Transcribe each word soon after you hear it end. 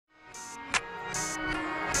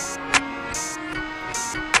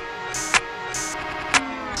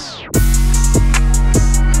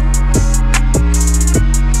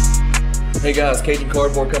Hey guys, Cajun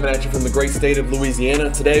Cardboard coming at you from the great state of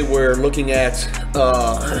Louisiana. Today we're looking at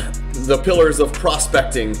the pillars of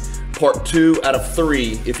prospecting, part 2 out of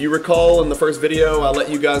 3. If you recall in the first video, I let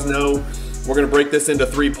you guys know we're going to break this into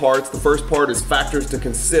 3 parts. The first part is factors to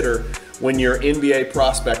consider when you're NBA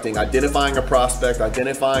prospecting, identifying a prospect,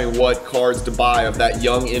 identifying what cards to buy of that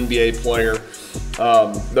young NBA player.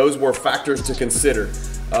 Those were factors to consider.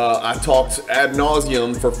 I talked ad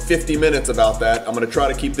nauseum for 50 minutes about that. I'm going to try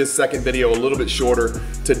to keep this second video a little bit shorter.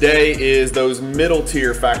 Today is those middle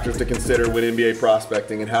tier factors to consider with NBA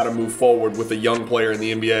prospecting and how to move forward with a young player in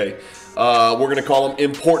the NBA. We're going to call them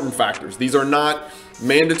important factors. These are not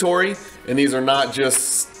mandatory, and these are not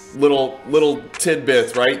just little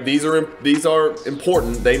tidbits, right? These are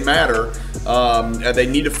important. They matter. And they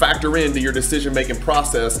need to factor into your decision-making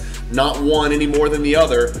process, not one any more than the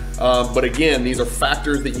other. But again, these are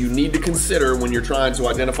factors that you need to consider when you're trying to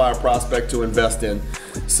identify a prospect to invest in.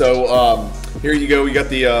 So here you go. We got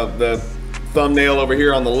the thumbnail over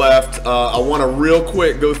here on the left. I want to real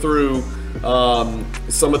quick go through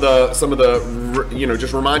some of the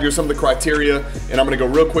just remind you of some of the criteria, and I'm going to go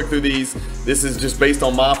real quick through these. This is just based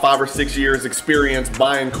on my 5 or 6 years experience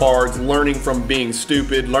buying cards, learning from being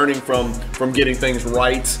stupid, learning from getting things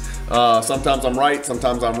right. Sometimes I'm right,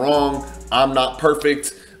 sometimes I'm wrong. I'm not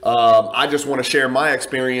perfect. I just want to share my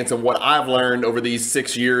experience and what I've learned over these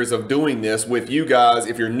 6 years of doing this with you guys.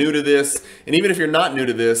 If you're new to this, and even if you're not new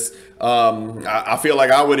to this, I feel like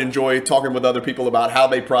I would enjoy talking with other people about how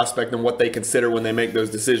they prospect and what they consider when they make those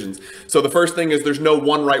decisions. So the first thing is there's no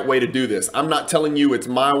one right way to do this. I'm not telling you it's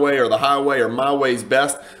my way or the highway or my way's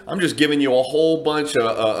best. I'm just giving you a whole bunch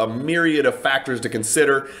of a myriad of factors to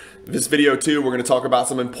consider. This video too, we're going to talk about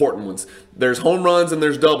some important ones. There's home runs and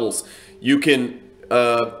there's doubles. You can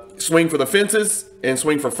swing for the fences and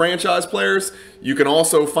swing for franchise players. You can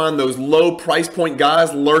also find those low price point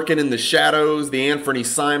guys lurking in the shadows, the Anthony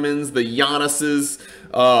Simons, the Giannis's,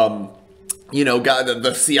 the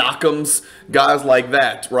Siakams, guys like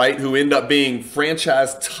that, right? Who end up being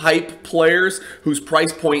franchise type players whose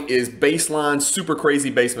price point is baseline, super crazy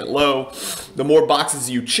basement low. The more boxes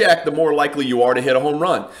you check, the more likely you are to hit a home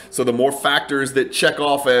run. So the more factors that check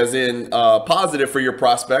off as in positive for your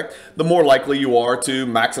prospect, the more likely you are to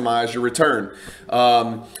maximize your return.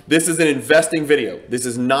 This is an investing video. This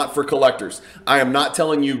is not for collectors. I am not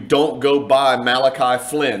telling you don't go buy Malachi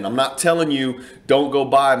Flynn. I'm not telling you don't go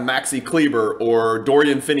buy Maxi Kleber or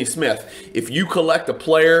Dorian Finney-Smith. If you collect a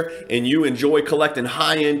player and you enjoy collecting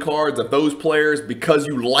high-end cards of those players because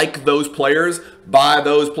you like those players, buy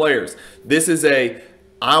those players. This is a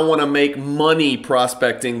I want to make money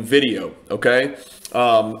prospecting video, okay?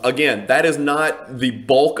 Again, that is not the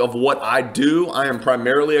bulk of what I do. I am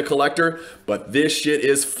primarily a collector, but this shit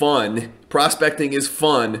is fun. Prospecting is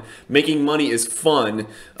fun. Making money is fun.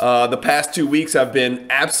 The past 2 weeks have been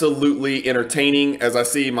absolutely entertaining as I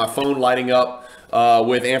see my phone lighting up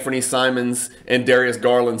with Anthony Simons and Darius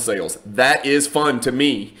Garland sales. That is fun to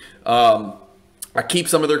me. I keep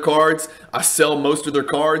some of their cards. I sell most of their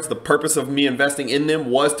cards. The purpose of me investing in them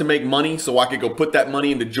was to make money so I could go put that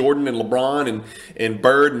money into Jordan and LeBron and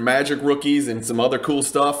Bird and Magic rookies and some other cool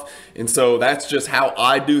stuff. And so that's just how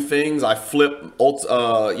I do things. I flip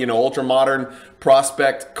ultra modern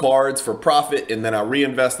prospect cards for profit, and then I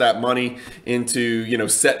reinvest that money into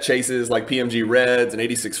set chases like PMG Reds and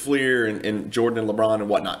 86 Fleer and Jordan and LeBron and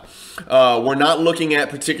whatnot. We're not looking at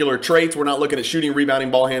particular traits. We're not looking at shooting,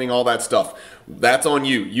 rebounding, ball handling, all that stuff. That's on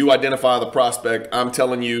you. You identify the prospect. I'm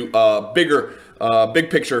telling you big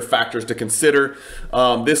picture factors to consider.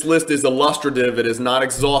 This list is illustrative. It is not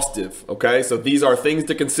exhaustive. Okay, so these are things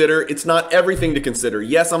to consider. It's not everything to consider.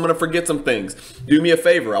 Yes, I'm going to forget some things. Do me a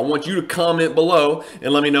favor. I want you to comment below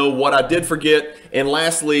and let me know what I did forget. And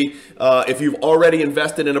lastly, if you've already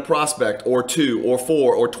invested in a prospect or 2 or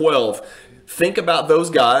 4 or 12, think about those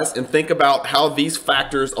guys and think about how these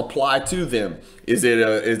factors apply to them.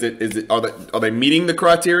 Are they meeting the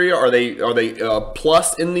criteria? Are they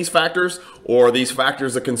plus in these factors, or are these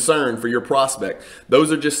factors a concern for your prospect?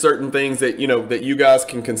 Those are just certain things that that you guys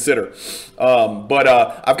can consider. I've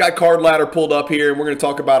got Card Ladder pulled up here, and we're going to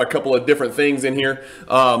talk about a couple of different things in here.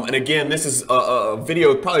 And again, this is a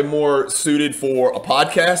video probably more suited for a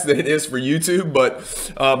podcast than it is for YouTube,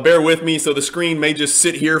 but bear with me. So the screen may just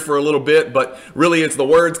sit here for a little bit, but really it's the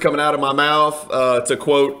words coming out of my mouth. To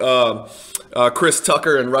quote Chris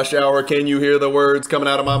Tucker in Rush Hour, can you hear the words coming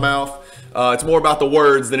out of my mouth? It's more about the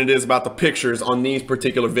words than it is about the pictures on these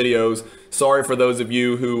particular videos. Sorry for those of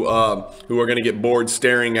you who are going to get bored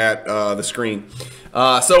staring at the screen.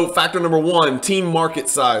 So factor number 1, team market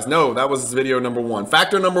size. No, that was video number 1.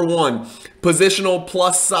 Factor number 1, positional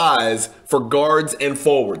plus size for guards and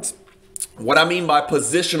forwards. What I mean by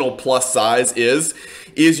positional plus size is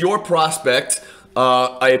your prospect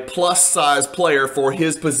a plus size player for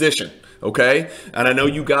his position? Okay, and I know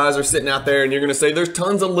you guys are sitting out there and you're going to say there's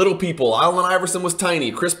tons of little people. Allen Iverson was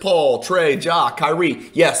tiny. Chris Paul, Trey, Ja,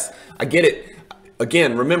 Kyrie. Yes, I get it.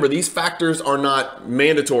 Again, remember, these factors are not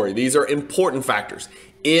mandatory. These are important factors.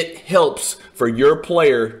 It helps for your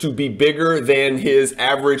player to be bigger than his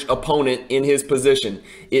average opponent in his position.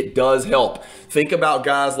 It does help. Think about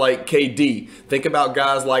guys like KD. Think about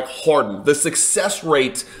guys like Harden. The success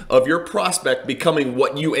rate of your prospect becoming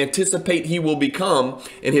what you anticipate he will become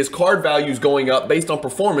and his card values going up based on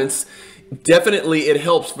performance, definitely it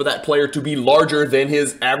helps for that player to be larger than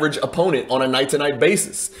his average opponent on a night-to-night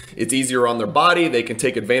basis. It's easier on their body. They can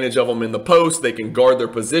take advantage of them in the post. They can guard their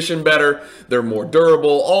position better. They're more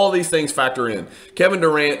durable. All these things factor in. Kevin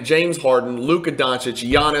Durant, James Harden, Luka Doncic,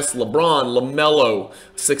 Giannis, LeBron, LaMelo,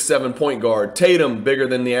 6'7" point guard. Tatum, bigger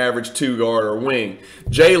than the average 2 guard or wing.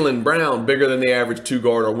 Jaylen Brown, bigger than the average 2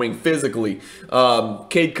 guard or wing physically.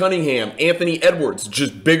 Cade Cunningham, Anthony Edwards,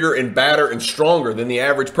 just bigger and badder and stronger than the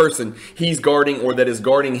average person he's guarding or that is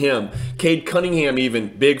guarding him. Cade Cunningham, even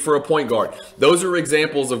big for a point guard. Those are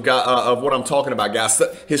examples of what I'm talking about, guys.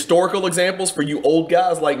 Historical examples for you old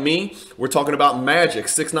guys like me. We're talking about Magic,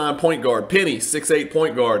 6'9" point guard. Penny, 6'8"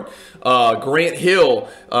 point guard. Grant Hill,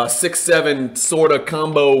 6'7" sort of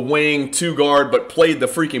combo wing 2 guard, but played the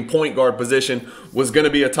freaking point guard position. Was going to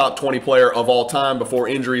be a top 20 player of all time before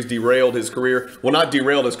injuries derailed his career. Well, not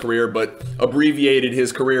derailed his career, but abbreviated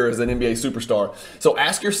his career as an NBA superstar. So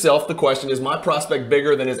ask yourself the question, is my prospect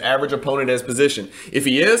bigger than his average opponent at his position? If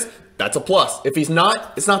he is, that's a plus. If he's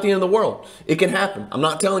not, it's not the end of the world. It can happen. I'm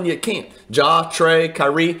not telling you it can't. Ja, Trey,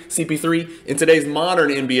 Kyrie, CP3. In today's modern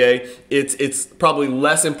NBA, it's probably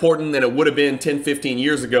less important than it would have been 10, 15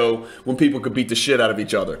 years ago when people could beat the shit out of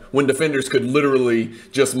each other. When defenders could literally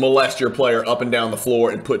just molest your player up and down the floor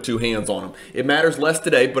and put 2 hands on him. It matters less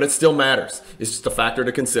today, but it still matters. It's just a factor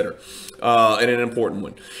to consider. And an important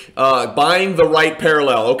one. Buying the right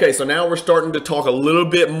parallel. Okay, so now we're starting to talk a little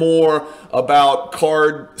bit more about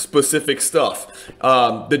card-specific stuff.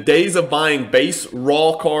 The days of buying base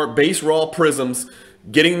raw prisms,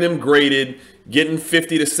 getting them graded, getting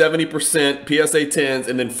 50 to 70% PSA 10s,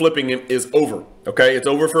 and then flipping them is over. Okay, it's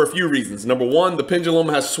over for a few reasons. Number one, the pendulum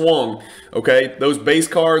has swung. Okay, those base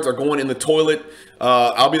cards are going in the toilet.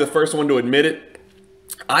 I'll be the first one to admit it.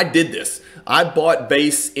 I did this. I bought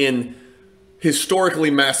base in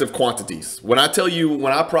historically massive quantities. When I tell you,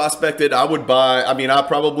 when I prospected, I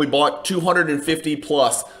probably bought 250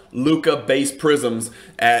 plus Luka base prisms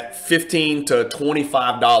at $15 to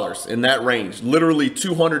 $25 in that range, literally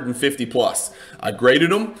 250 plus. I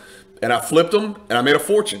graded them and I flipped them and I made a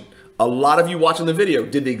fortune. A lot of you watching the video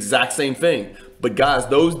did the exact same thing. But guys,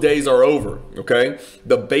 those days are over, okay?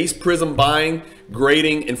 The base prism buying,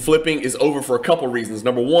 grading, and flipping is over for a couple reasons.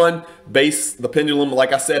 Number one, the pendulum,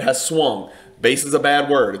 like I said, has swung. Base is a bad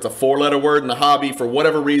word. It's a 4-letter word in the hobby for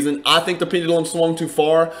whatever reason. I think the pendulum swung too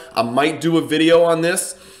far. I might do a video on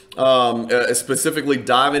this, specifically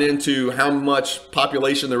diving into how much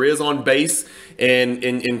population there is on base and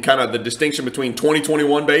in kind of the distinction between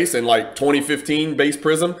 2021 base and like 2015 base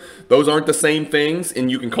prism. Those aren't the same things,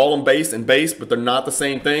 and you can call them base and base, but they're not the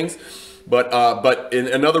same things. But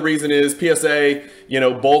another reason is PSA,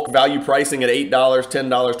 bulk value pricing at $8, $10,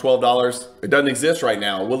 $12. It doesn't exist right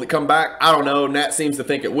now. Will it come back? I don't know. Nat seems to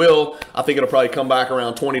think it will. I think it'll probably come back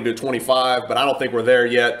around 20 to 25, but I don't think we're there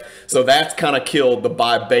yet. So that's kind of killed the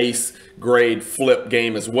buy base, grade, flip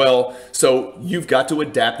game as well. So you've got to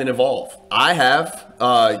adapt and evolve. I have.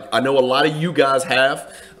 I know a lot of you guys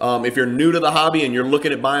have. If you're new to the hobby and you're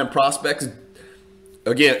looking at buying prospects,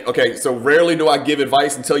 again, okay, so rarely do I give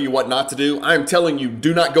advice and tell you what not to do. I am telling you,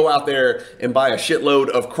 do not go out there and buy a shitload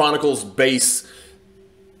of Chronicles base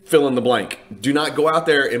fill in the blank. Do not go out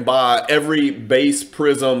there and buy every base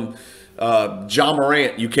prism Ja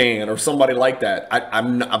Morant you can, or somebody like that.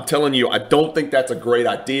 I'm telling you, I don't think that's a great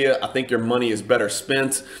idea. I think your money is better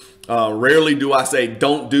spent. Rarely do I say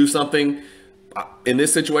don't do something. In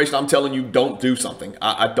this situation, I'm telling you, don't do something.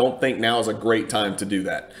 I don't think now is a great time to do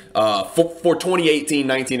that. For 2018,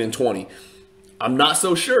 19, and 20, I'm not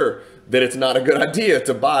so sure that it's not a good idea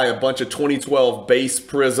to buy a bunch of 2012 base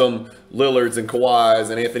prism Lillards and Kawhis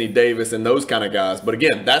and Anthony Davis and those kind of guys. But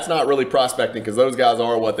again, that's not really prospecting because those guys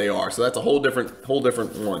are what they are. So that's a whole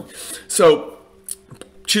different one. So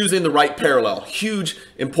choosing the right parallel, huge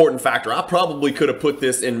important factor. I probably could have put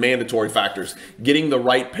this in mandatory factors, getting the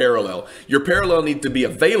right parallel. Your parallel needs to be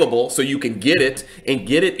available so you can get it and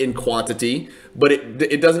get it in quantity, but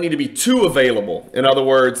it doesn't need to be too available. In other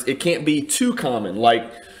words, it can't be too common.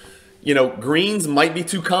 Like, You know, greens might be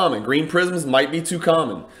too common. Green prisms might be too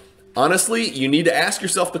common. Honestly, you need to ask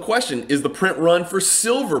yourself the question, is the print run for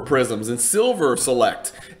silver prisms and silver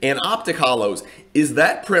select and optic hollows, is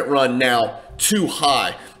that print run now too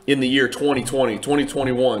high in the year 2020,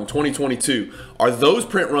 2021, 2022? Are those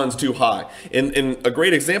print runs too high? And a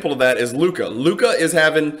great example of that is Luka. Luka is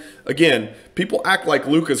having, again, people act like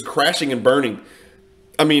Luka's crashing and burning.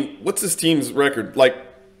 I mean, what's his team's record? Like,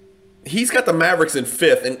 he's got the Mavericks in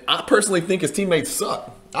 5th, and I personally think his teammates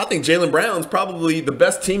suck. I think Jaylen Brown's probably the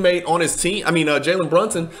best teammate on his team. I mean, Jalen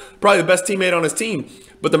Brunson, probably the best teammate on his team.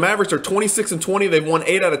 But the Mavericks are 26-20. They've won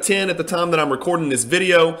 8 out of 10 at the time that I'm recording this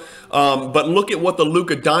video. But look at what the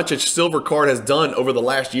Luka Doncic silver card has done over the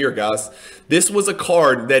last year, guys. This was a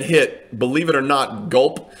card that hit, believe it or not,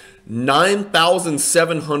 gulp,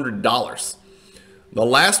 $9,700. The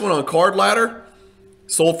last one on Card Ladder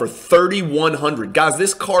sold for $3,100. Guys,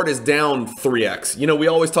 this card is down 3x. You know, we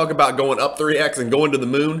always talk about going up 3x and going to the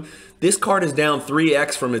moon. This card is down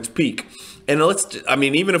 3x from its peak. And I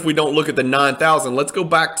mean, even if we don't look at the 9,000, let's go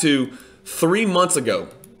back to 3 months ago,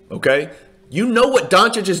 okay? You know what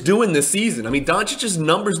Doncic is doing this season. I mean, Doncic's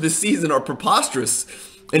numbers this season are preposterous.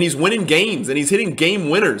 And he's winning games, and he's hitting game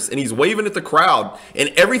winners, and he's waving at the crowd.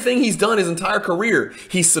 And everything he's done his entire career,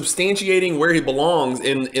 he's substantiating where he belongs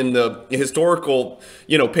in the historical,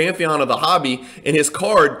 you know, pantheon of the hobby. And his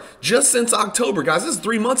card, just since October, guys, this is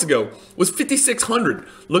 3 months ago, was 5,600.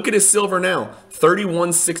 Look at his silver now,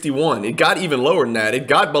 3,161. It got even lower than that. It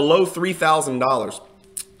got below $3,000.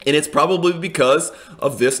 And it's probably because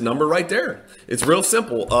of this number right there. It's real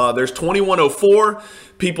simple. There's 2104.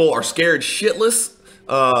 People are scared shitless.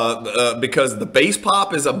 Because the base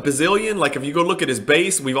pop is a bazillion. Like if you go look at his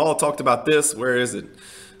base, we've all talked about this. Where is it?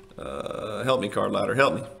 Help me, Card Ladder.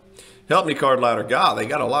 Help me. Help me, Card Ladder. God, they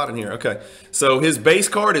got a lot in here. Okay. So his base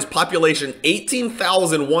card is population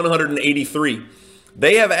 18,183.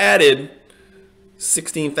 They have added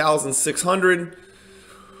 16,600,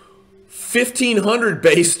 1,500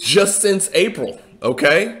 base just since April.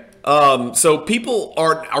 Okay. So people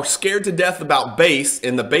are scared to death about base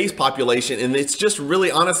and the base population, and it's just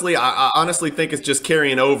really, honestly, I honestly think it's just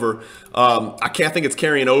carrying over. I can't think it's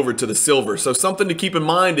carrying over to the silver. So something to keep in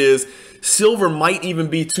mind is silver might even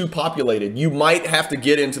be too populated. You might have to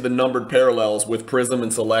get into the numbered parallels with Prism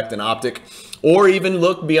and Select and Optic, or even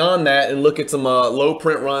look beyond that and look at some low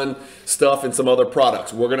print run stuff and some other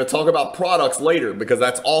products. We're going to talk about products later because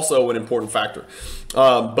that's also an important factor.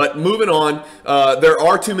 But moving on, there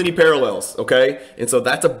are too many parallels, okay? And so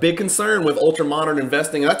that's a big concern with ultra modern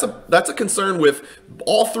investing. That's a concern with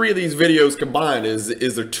all 3 of these videos combined.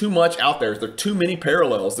 Is there too much out there? Is there too many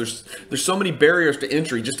parallels? There's so many barriers to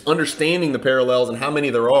entry, just understanding the parallels and how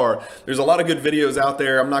many there are. There's a lot of good videos out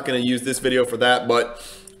there. I'm not going to use this video for that, but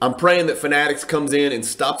I'm praying that Fanatics comes in and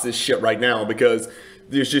stops this shit right now because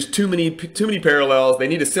there's just too many parallels. They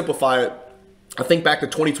need to simplify it. I think back to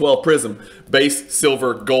 2012 Prism, base,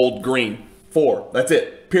 silver, gold, green, 4. That's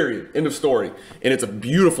it. Period. End of story. And it's a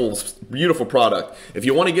beautiful, beautiful product. If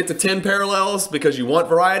you want to get to 10 parallels because you want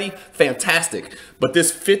variety, fantastic. But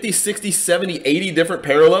this 50, 60, 70, 80 different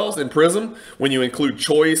parallels in Prism, when you include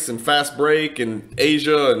choice and fast break and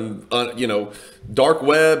Asia and, you know, dark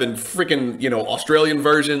web and freaking, you know, Australian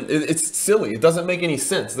version, it's silly. It doesn't make any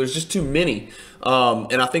sense. There's just too many.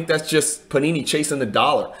 And I think that's just Panini chasing the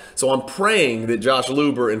dollar. So I'm praying that Josh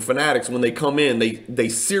Luber and Fanatics, when they come in, they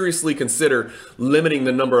seriously consider limiting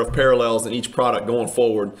the number of parallels in each product going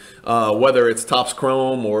forward, whether it's Topps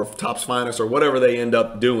Chrome or Topps Finest or whatever they end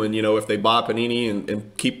up doing, you know, if they buy Panini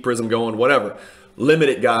and keep Prism going, whatever. Limit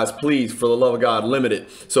it, guys, please, for the love of God, limit it.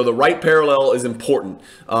 So the right parallel is important.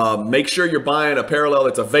 Make sure you're buying a parallel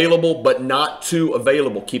that's available, but not too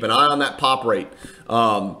available. Keep an eye on that pop rate.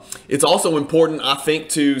 It's also important, I think,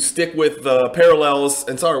 to stick with the parallels.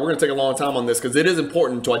 And sorry, we're going to take a long time on this because it is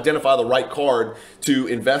important to identify the right card to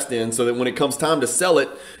invest in so that when it comes time to sell it,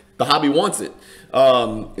 the hobby wants it.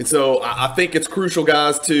 And so I think it's crucial,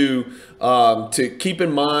 guys, to keep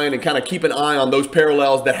in mind and kind of keep an eye on those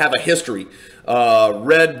parallels that have a history.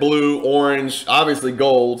 Red, blue, orange, obviously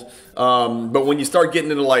gold. But when you start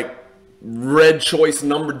getting into like red choice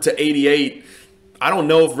numbered to 88, I don't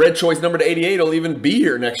know if red choice numbered to 88 will even be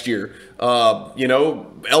here next year. You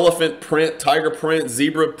know, elephant print, tiger print,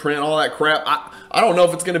 zebra print, all that crap. I don't know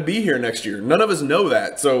if it's going to be here next year. None of us know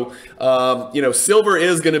that. So, you know, silver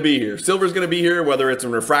is going to be here. Silver is going to be here, whether it's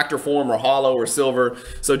in refractor form or hollow or silver.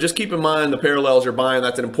 So just keep in mind the parallels you're buying.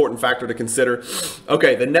 That's an important factor to consider.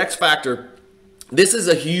 Okay, the next factor. This is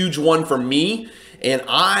a huge one for me, and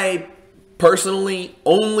I personally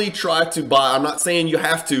only try to buy, I'm not saying you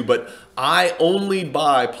have to, but I only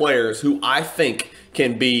buy players who I think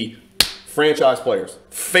can be franchise players,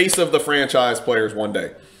 face of the franchise players one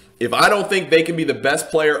day. If I don't think they can be the best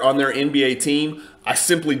player on their NBA team, I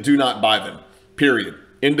simply do not buy them. Period.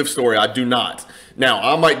 End of story. I do not. Now,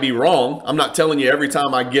 I might be wrong. I'm not telling you every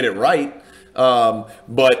time I get it right.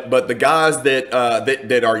 But the guys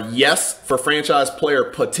that are yes for franchise player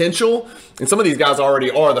potential, and some of these guys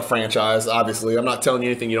already are the franchise, obviously. I'm not telling you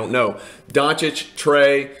anything you don't know. Doncic,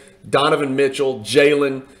 Trey, Donovan Mitchell,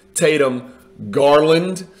 Jalen, Tatum,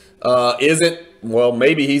 Garland isn't. Well,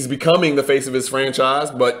 maybe he's becoming the face of his franchise,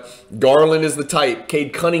 but Garland is the type.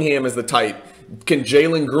 Cade Cunningham is the type. Can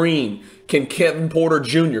Jalen Green, can Kevin Porter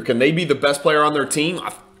Jr., can they be the best player on their team?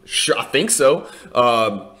 I think so.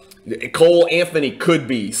 Cole Anthony could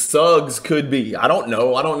be. Suggs could be. I don't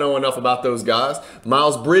know. I don't know enough about those guys.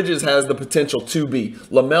 Miles Bridges has the potential to be.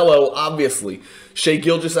 LaMelo, obviously. Shai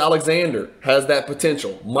Gilgeous-Alexander has that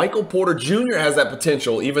potential. Michael Porter Jr. has that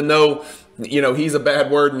potential, even though, you know, he's a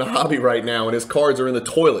bad word in the hobby right now and his cards are in the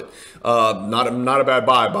toilet. Not a bad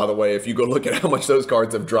buy, by the way, if you go look at how much those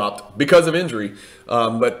cards have dropped because of injury.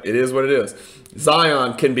 But it is what it is.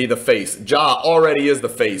 Zion can be the face. Ja already is the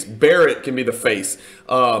face. Barrett can be the face.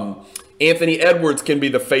 Anthony Edwards can be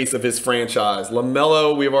the face of his franchise.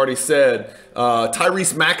 LaMelo, we've already said.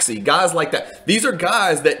 Tyrese Maxey, guys like that. These are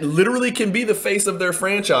guys that literally can be the face of their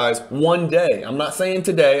franchise one day. I'm not saying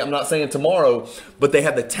today, I'm not saying tomorrow, but they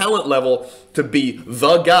have the talent level to be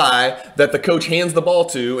the guy that the coach hands the ball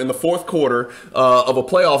to in the fourth quarter of a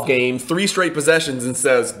playoff game, 3 straight possessions, and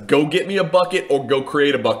says, go get me a bucket or go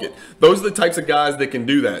create a bucket. Those are the types of guys that can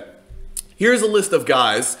do that. Here's a list of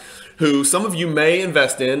guys who some of you may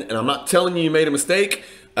invest in, and I'm not telling you made a mistake.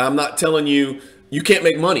 I'm not telling you can't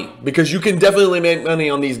make money, because you can definitely make money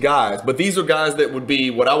on these guys. But these are guys that would be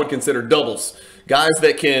what I would consider doubles. Guys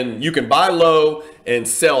that you can buy low and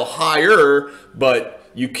sell higher, but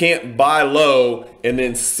you can't buy low and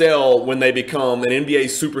then sell when they become an NBA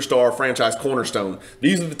superstar franchise cornerstone.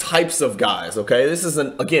 These are the types of guys, okay? This is,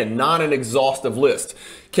 again, not an exhaustive list.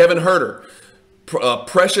 Kevin Huerter,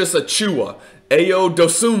 Precious Achiuwa, Ayo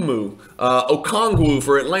Dosunmu, Okongwu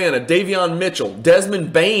for Atlanta, Davion Mitchell,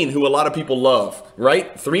 Desmond Bane, who a lot of people love,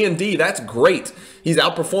 right? 3-and-D, that's great. He's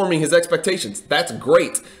outperforming his expectations. That's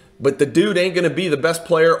great. But the dude ain't going to be the best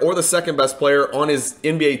player or the second best player on his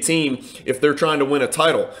NBA team if they're trying to win a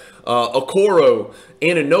title. Okoro,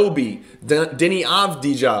 Anunoby, Denny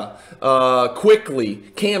Avdija, Quickly,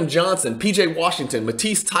 Cam Johnson, PJ Washington,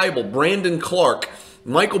 Matisse Thybulle, Brandon Clark,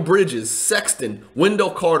 Michael Bridges, Sexton, Wendell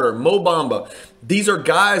Carter, Mo Bamba. These are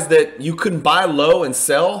guys that you can buy low and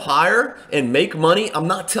sell higher and make money. I'm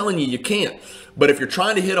not telling you can't. But if you're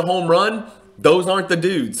trying to hit a home run, those aren't the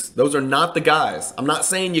dudes. Those are not the guys. I'm not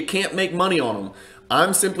saying you can't make money on them.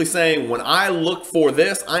 I'm simply saying when I look for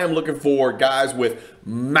this, I am looking for guys with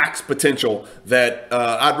max potential that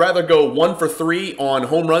I'd rather go 1 for 3 on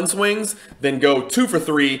home run swings than go 2 for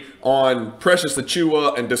 3 on Precious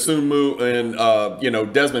Achiuwa and Dosunmu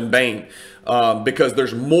and Desmond Bane, because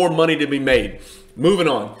there's more money to be made. Moving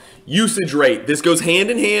on. Usage rate. This goes hand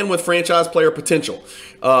in hand with franchise player potential.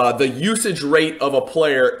 The usage rate of a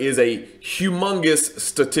player is a humongous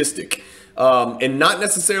statistic. And not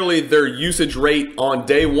necessarily their usage rate on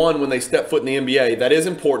day one when they step foot in the NBA. That is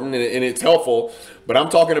important and it's helpful, but I'm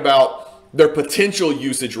talking about their potential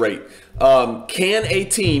usage rate. Can a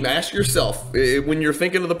team, ask yourself, when you're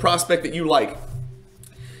thinking of the prospect that you like,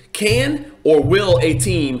 can or will a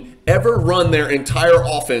team ever run their entire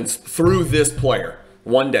offense through this player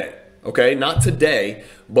one day? Okay, not today,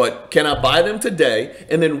 but can I buy them today?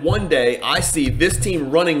 And then one day I see this team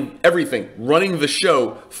running everything, running the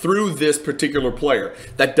show through this particular player.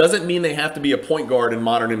 That doesn't mean they have to be a point guard in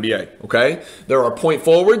modern NBA, okay? There are point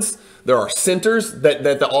forwards, there are centers that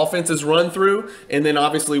the offense is run through, and then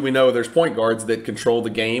obviously we know there's point guards that control the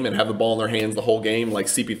game and have the ball in their hands the whole game, like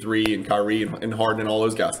CP3 and Kyrie and Harden and all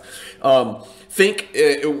those guys.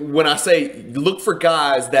 When I say look for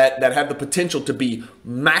guys that have the potential to be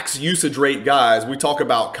max usage rate guys, we talk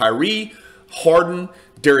about Kyrie, Harden,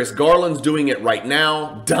 Darius Garland's doing it right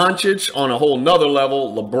now, Doncic on a whole nother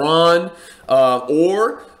level, LeBron,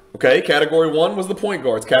 okay, category 1 was the point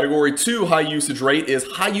guards. Category 2 high usage rate is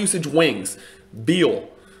high usage wings. Beal,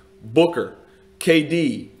 Booker,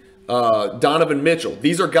 KD, Donovan Mitchell.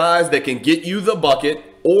 These are guys that can get you the bucket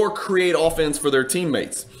or create offense for their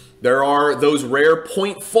teammates. There are those rare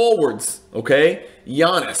point forwards, okay?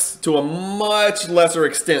 Giannis, to a much lesser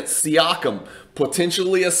extent, Siakam,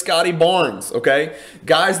 potentially a Scotty Barnes, okay?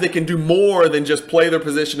 Guys that can do more than just play their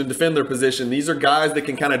position and defend their position. These are guys that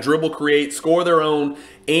can kind of dribble, create, score their own,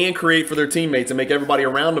 and create for their teammates and make everybody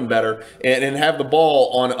around them better and have the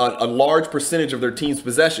ball on a large percentage of their team's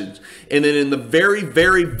possessions. And then in the very,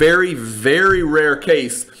 very, very, very rare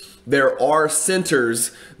case, there are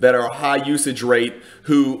centers that are high usage rate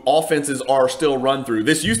who offenses are still run through.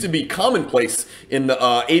 This used to be commonplace in the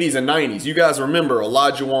 80s and 90s. You guys remember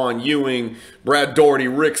Olajuwon, Ewing, Brad Daugherty,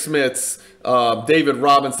 Rick Smits, David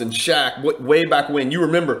Robinson, Shaq, way back when. You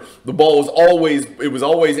remember the ball was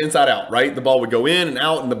always inside out, right? The ball would go in and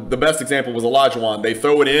out, and the best example was Olajuwon. They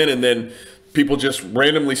throw it in, and then people just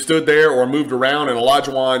randomly stood there or moved around, and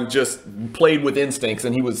Olajuwon just played with instincts,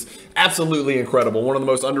 and he was absolutely incredible. One of the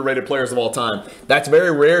most underrated players of all time. That's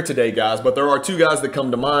very rare today, guys, but there are two guys that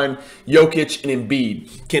come to mind, Jokic and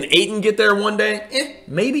Embiid. Can Ayton get there one day?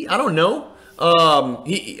 Maybe. I don't know.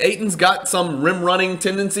 Ayton's got some rim running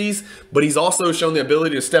tendencies, but he's also shown the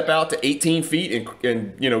ability to step out to 18 feet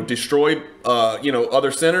and destroy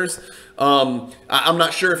other centers. I'm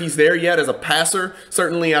not sure if he's there yet as a passer.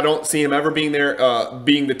 Certainly, I don't see him ever being there,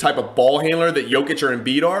 being the type of ball handler that Jokic or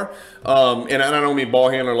Embiid are. And I don't mean ball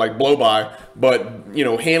handler like blow by, but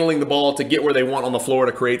handling the ball to get where they want on the floor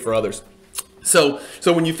to create for others. So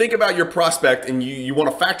when you think about your prospect and you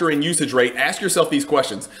want to factor in usage rate, ask yourself these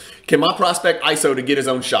questions. Can my prospect ISO to get his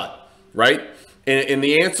own shot, right? And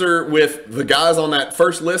the answer with the guys on that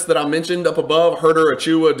first list that I mentioned up above, Herter,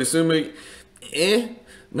 Achua, Desumi,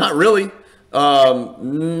 not really.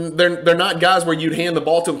 They're not guys where you'd hand the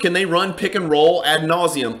ball to them. Can they run pick and roll ad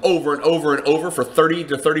nauseum over and over and over for 30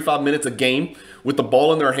 to 35 minutes a game with the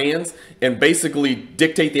ball in their hands and basically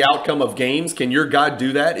dictate the outcome of games? Can your guy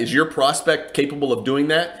do that? Is your prospect capable of doing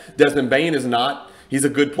that? Desmond Bane is not. He's a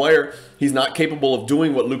good player. He's not capable of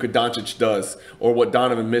doing what Luka Doncic does or what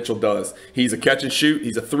Donovan Mitchell does. He's a catch and shoot.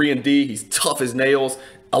 He's a 3-and-D. He's tough as nails.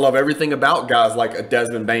 I love everything about guys like a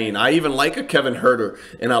Desmond Bane. I even like a Kevin Herter,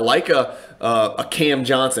 and I like a Cam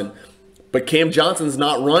Johnson. But Cam Johnson's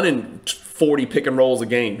not running 40 pick and rolls a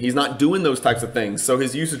game. He's not doing those types of things. So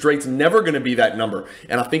his usage rate's never going to be that number.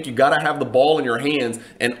 And I think you got to have the ball in your hands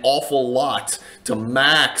an awful lot to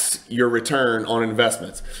max your return on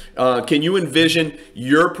investments. Can you envision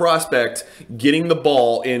your prospect getting the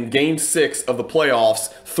ball in game 6 of the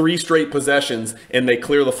playoffs, 3 straight possessions, and they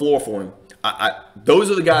clear the floor for him? Those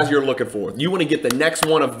are the guys you're looking for. You want to get the next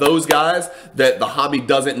one of those guys that the hobby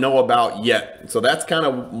doesn't know about yet. So that's kind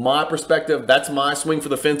of my perspective. That's my swing for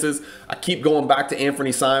the fences. I keep going back to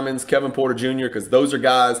Anthony Simons, Kevin Porter Jr., because those are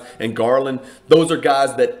guys, and Garland, those are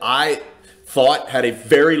guys that I thought had a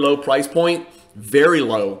very low price point, very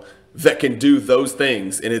low, that can do those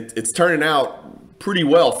things. And it's turning out pretty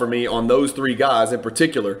well for me on those 3 guys in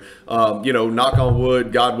particular. Knock on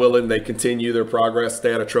wood, God willing, they continue their progress,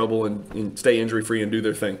 stay out of trouble, and stay injury free and do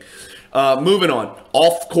their thing. Moving on,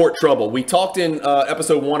 off-court trouble. We talked in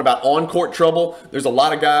episode 1 about on-court trouble. There's a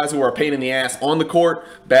lot of guys who are a pain in the ass on the court,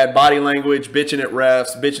 bad body language, bitching at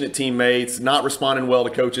refs, bitching at teammates, not responding well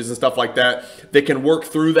to coaches and stuff like that. They can work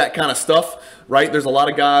through that kind of stuff, right? There's a lot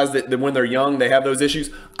of guys that when they're young, they have those issues.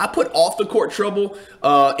 I put off-the-court trouble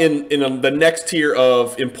in the next tier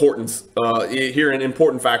of importance here in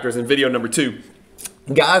important factors in video number 2.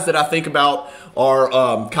 Guys that I think about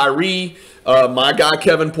are Kyrie, my guy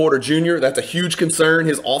Kevin Porter Jr. That's a huge concern.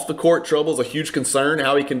 His off-the-court trouble is a huge concern,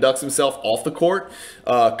 how he conducts himself off the court.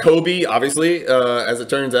 Kobe, obviously, as it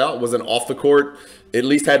turns out, was an off-the-court, at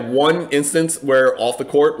least had one instance where off the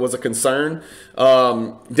court was a concern.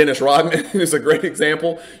 Dennis Rodman is a great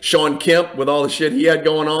example. Sean Kemp, with all the shit he had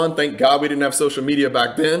going on, thank God we didn't have social media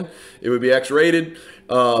back then. It would be X-rated.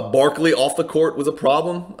 Barkley off the court was a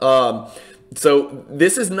problem. So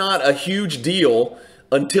this is not a huge deal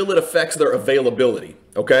until it affects their availability,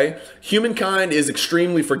 okay? Humankind is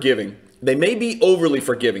extremely forgiving. They may be overly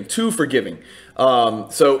forgiving, too forgiving.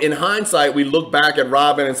 So in hindsight, we look back at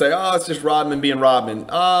Rodman and say, oh, it's just Rodman being Rodman.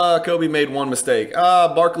 Kobe made one mistake.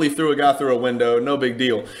 Barkley threw a guy through a window. No big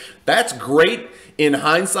deal. That's great in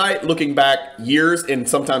hindsight, looking back years and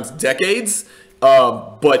sometimes decades.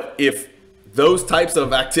 But if those types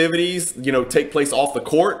of activities, take place off the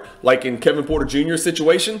court, like in Kevin Porter Jr.'s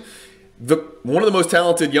situation, one of the most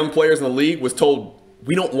talented young players in the league was told,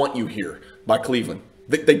 we don't want you here by Cleveland.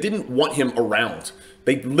 They didn't want him around.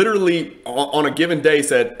 They literally, on a given day,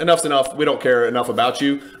 said, enough's enough. We don't care enough about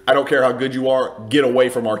you. I don't care how good you are. Get away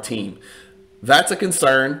from our team. That's a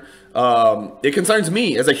concern. It concerns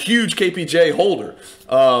me as a huge KPJ holder.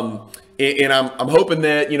 And I'm hoping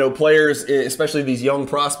that, players, especially these young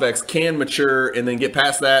prospects, can mature and then get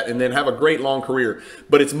past that and then have a great long career.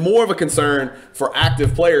 But it's more of a concern for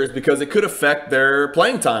active players because it could affect their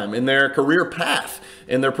playing time and their career path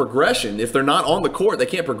and their progression. If they're not on the court, they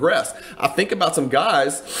can't progress. I think about some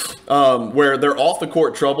guys where they're off the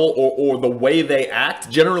court trouble or the way they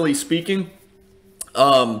act, generally speaking,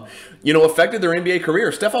 affected their NBA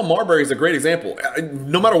career. Stephon Marbury is a great example.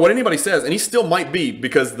 No matter what anybody says, and he still might be,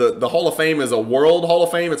 because the Hall of Fame is a world Hall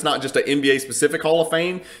of Fame. It's not just an NBA-specific Hall of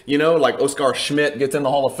Fame, like Oscar Schmidt gets in the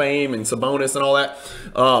Hall of Fame and Sabonis and all that.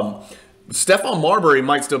 Stephon Marbury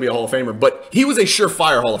might still be a Hall of Famer, but he was a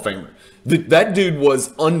surefire Hall of Famer. That dude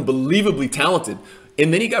was unbelievably talented,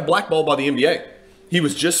 and then he got blackballed by the NBA. He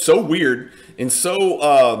was just so weird and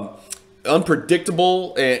so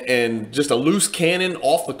unpredictable and just a loose cannon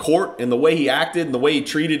off the court, and the way he acted and the way he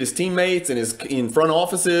treated his teammates and his in front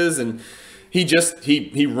offices, and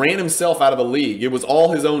he ran himself out of the league. It was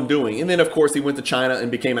all his own doing. And then of course he went to China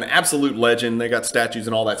and became an absolute legend. They got statues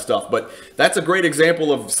and all that stuff. But that's a great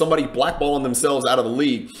example of somebody blackballing themselves out of the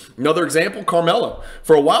league. Another example, Carmelo.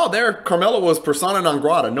 For a while there, Carmelo was persona non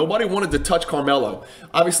grata. Nobody wanted to touch Carmelo.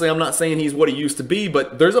 Obviously, I'm not saying he's what he used to be,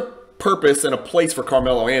 but there's a purpose and a place for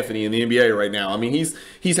Carmelo Anthony in the NBA right now. I mean, he's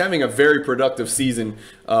having a very productive season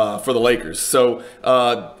for the Lakers. So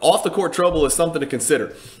off the court trouble is something to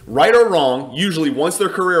consider. Right or wrong, usually once their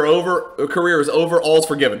career is over, all's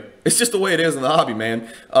forgiven. It's just the way it is in the hobby, man.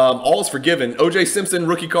 All is forgiven. O.J. Simpson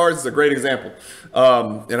rookie cards is a great example.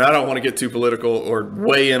 And I don't want to get too political or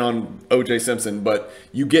weigh in on O.J. Simpson, but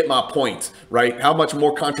you get my point, right? How much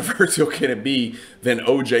more controversial can it be than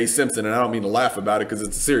O.J. Simpson? And I don't mean to laugh about it because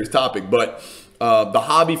it's a serious topic, but the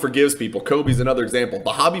hobby forgives people. Kobe's another example.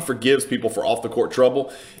 The hobby forgives people for off-the-court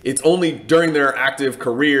trouble. It's only during their active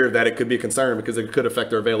career that it could be a concern because it could affect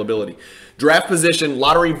their availability. Draft position,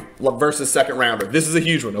 lottery versus second rounder. This is a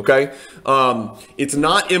huge one, okay? It's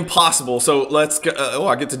not impossible. So let's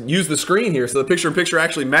I get to use the screen here. So the picture-in-picture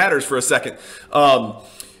actually matters for a second.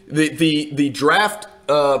 The draft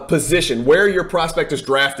position, where your prospect is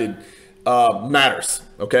drafted, matters,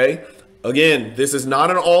 okay? Again, this is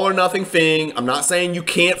not an all or nothing thing. I'm not saying you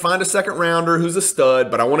can't find a second rounder who's a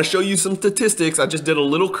stud, but I want to show you some statistics. I just did a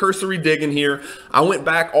little cursory digging here. I went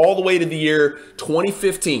back all the way to the year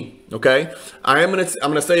 2015, okay? I'm going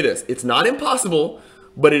to say this. It's not impossible,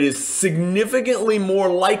 but it is significantly more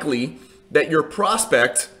likely that your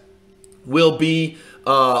prospect will be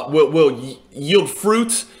will yield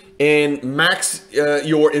fruit and max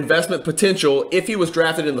your investment potential if he was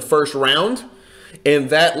drafted in the first round. And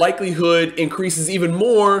that likelihood increases even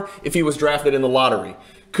more if he was drafted in the lottery.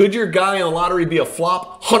 Could your guy in the lottery be a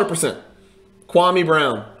flop? 100%. Kwame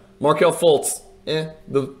Brown, Markelle Fultz,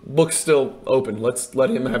 the book's still open. Let's let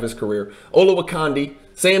him have his career. Olowokandi,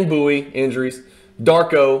 Sam Bowie, injuries.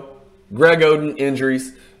 Darko, Greg Oden,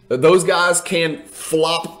 injuries. Those guys can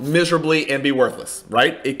flop miserably and be worthless,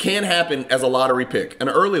 right? It can happen as a lottery pick, an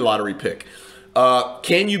early lottery pick.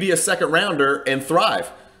 Can you be a second rounder and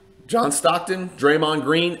thrive? John Stockton, Draymond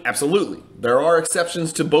Green, absolutely. There are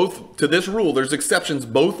exceptions to this rule. There's exceptions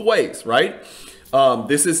both ways, right?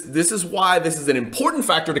 This is why this is an important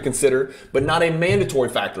factor to consider, but not a mandatory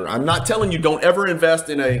factor. I'm not telling you don't ever invest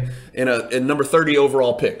in a number 30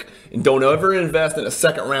 overall pick, and don't ever invest in a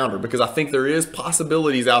second rounder, because I think there is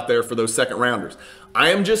possibilities out there for those second rounders.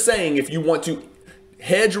 I am just saying, if you want to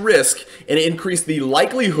hedge risk and increase the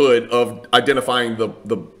likelihood of identifying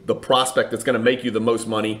the prospect that's going to make you the most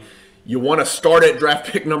money, you want to start at draft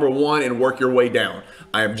pick number 1 and work your way down.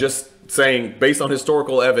 I am just saying, based on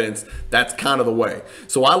historical evidence, that's kind of the way.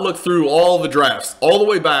 So I looked through all the drafts all the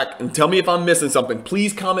way back, and tell me if I'm missing something.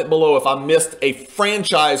 Please comment below if I missed a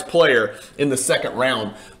franchise player in the second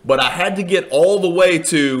round. But I had to get all the way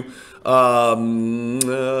to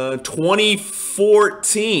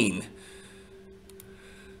 2014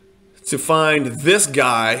 to find this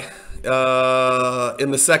guy in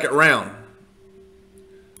the second round.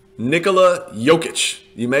 Nikola Jokic.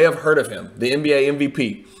 You may have heard of him, the NBA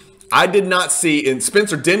MVP. I did not see, and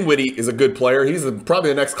Spencer Dinwiddie is a good player. He's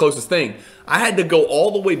probably the next closest thing. I had to go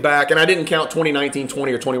all the way back, and I didn't count 2019,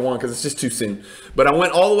 20, or 21 because it's just too soon. But I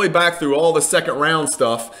went all the way back through all the second round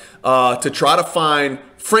stuff to try to find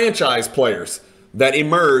franchise players that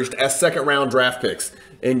emerged as second round draft picks.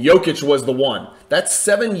 And Jokic was the one. That's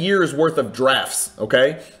 7 years worth of drafts,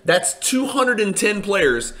 okay? That's 210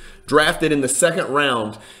 players drafted in the second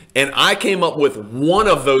round. And I came up with one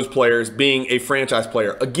of those players being a franchise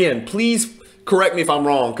player. Again, please correct me if I'm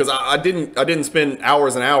wrong, because I didn't spend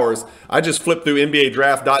hours and hours. I just flipped through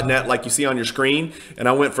NBADraft.net like you see on your screen, and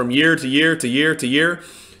I went from year to year to year to year.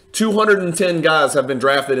 210 guys have been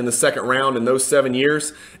drafted in the second round in those 7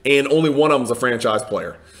 years, and only one of them is a franchise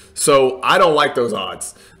player. So I don't like those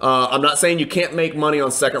odds. I'm not saying you can't make money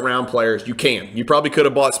on second round players. You can. You probably could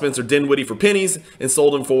have bought Spencer Dinwiddie for pennies and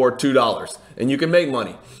sold him for $2, and you can make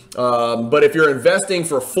money. But if you're investing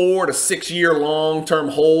for 4 to 6 year long-term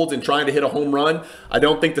holds and trying to hit a home run, I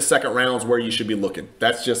don't think the second round is where you should be looking.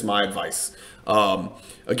 That's just my advice.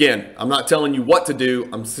 Again, I'm not telling you what to do.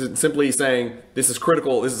 I'm simply saying this is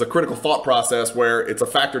critical. This is a critical thought process where it's a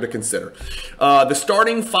factor to consider. The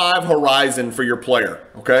starting 5 horizon for your player,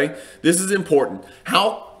 okay? This is important.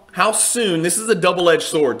 How soon, this is a double-edged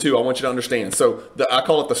sword too, I want you to understand. So I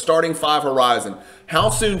call it the starting 5 horizon. How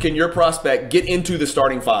soon can your prospect get into the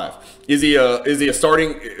starting 5? Is he a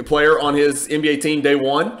starting player on his NBA team day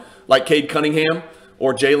one, like Cade Cunningham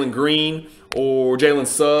or Jalen Green or Jalen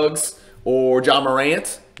Suggs or Ja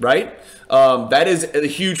Morant, right? That is a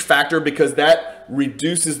huge factor because that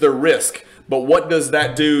reduces their risk. But what does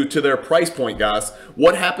that do to their price point, guys?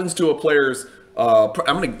 What happens to a player's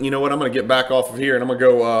you know what? I'm gonna get back off of here and I'm gonna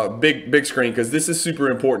go big screen because this is super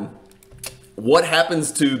important. What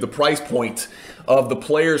happens to the price point of the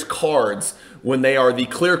player's cards when they are the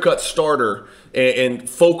clear-cut starter and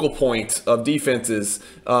focal point of defenses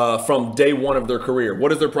from day one of their career? What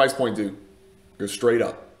does their price point do? Go straight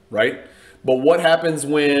up, right? But what happens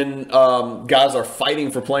when guys are fighting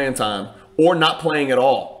for playing time or not playing at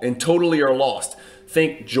all and totally are lost?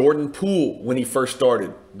 Think Jordan Poole when he first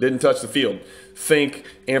started, didn't touch the field. Think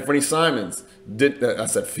Anthony Simons. I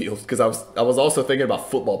said field because I was also thinking about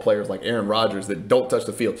football players like Aaron Rodgers that don't touch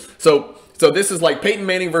the field. So this is like Peyton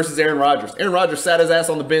Manning versus Aaron Rodgers. Aaron Rodgers sat his ass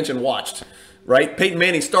on the bench and watched, right? Peyton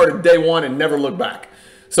Manning started day one and never looked back.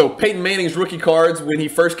 So Peyton Manning's rookie cards when he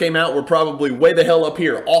first came out were probably way the hell up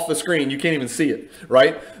here off the screen. You can't even see it,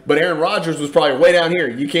 right? But Aaron Rodgers was probably way down here.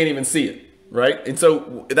 You can't even see it. Right. And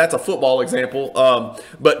so that's a football example.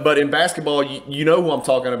 But in basketball, you know who I'm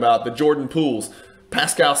talking about, the Jordan Pooles,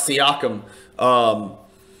 Pascal Siakam.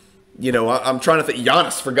 You know, I'm trying to think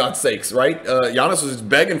Giannis, for God's sakes. Right. Giannis was just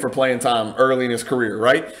begging for playing time early in his career.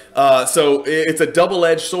 Right. So it's a double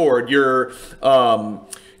edged sword. Your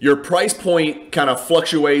price point kind of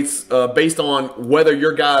fluctuates based on whether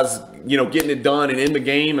your guy's, you know, getting it done and in the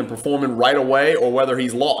game and performing right away or whether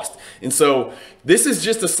he's lost. And so this is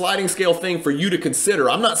just a sliding scale thing for you to consider.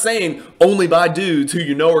 I'm not saying only buy dudes who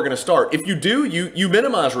you know are going to start. If you do, you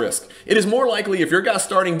minimize risk. It is more likely if your guy's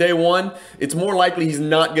starting day one, it's more likely he's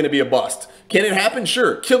not going to be a bust. Can it happen?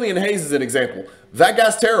 Sure. Killian Hayes is an example. That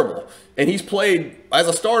guy's terrible. And he's played as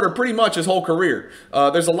a starter pretty much his whole career.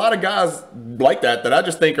 There's a lot of guys like that I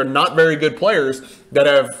just think are not very good players that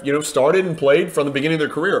have, you know, started and played from the beginning of their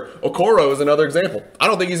career. Okoro is another example. I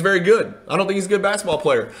don't think he's very good. I don't think he's a good basketball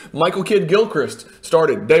player. Michael Kidd-Gilchrist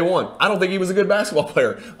started day one. I don't think he was a good basketball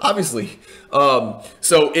player, obviously.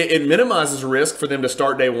 So it minimizes risk for them to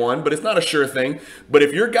start day one, but it's not a sure thing. But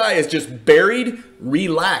if your guy is just buried,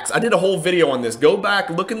 relax. I did a whole video on this. Go back,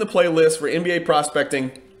 look in the playlist for NBA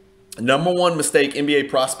prospecting. Number one mistake NBA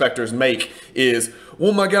prospectors make is,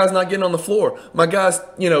 well, my guy's not getting on the floor. My guy's,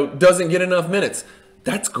 you know, doesn't get enough minutes.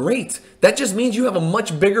 That's great. That just means you have a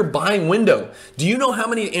much bigger buying window. Do you know how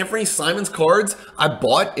many Anthony Simons cards I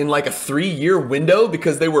bought in like a 3-year window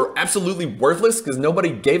because they were absolutely worthless because nobody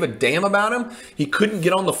gave a damn about him? He couldn't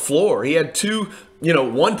get on the floor. He had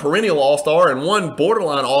one perennial all-star and one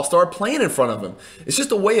borderline all-star playing in front of him. It's just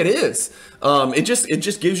the way it is. It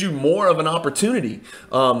just gives you more of an opportunity.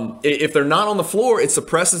 If they're not on the floor, it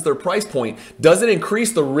suppresses their price point. Does it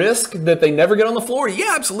increase the risk that they never get on the floor?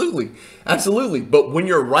 Yeah, absolutely. Absolutely. But when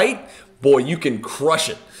you're right, boy, you can crush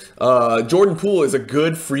it. Jordan Poole is a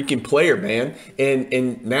good freaking player, man.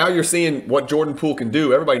 And now you're seeing what Jordan Poole can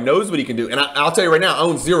do. Everybody knows what he can do. And I'll tell you right now, I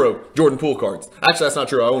own 0 Jordan Poole cards. Actually, that's not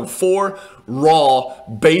true. I own 4 raw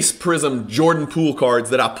base prism Jordan Poole cards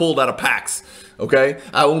that I pulled out of packs. Okay?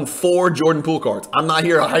 I own 4 Jordan Poole cards. I'm not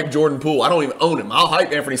here to hype Jordan Poole. I don't even own him. I'll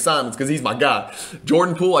hype Anthony Simons because he's my guy.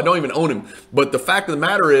 Jordan Poole, I don't even own him. But the fact of the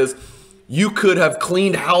matter is, you could have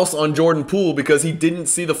cleaned house on Jordan Poole because he didn't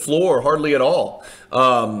see the floor hardly at all.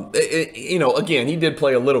 Again, he did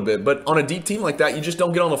play a little bit, but on a deep team like that, you just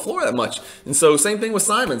don't get on the floor that much. And so same thing with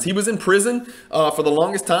Simons. He was in prison for the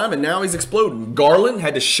longest time, and now he's exploding. Garland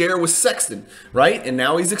had to share with Sexton, right? And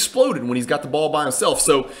now he's exploded when he's got the ball by himself.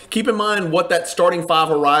 So keep in mind what that starting 5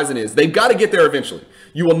 horizon is. They've got to get there eventually.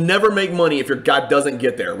 You will never make money if your guy doesn't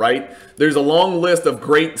get there, right? There's a long list of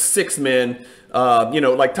great 6 men.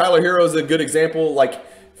 Like Tyler Hero is a good example. Like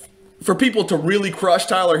for people to really crush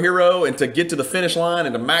Tyler Hero and to get to the finish line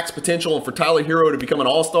and to max potential, and for Tyler Hero to become an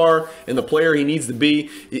all-star and the player he needs to be,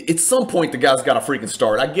 at some point the guy's got to freaking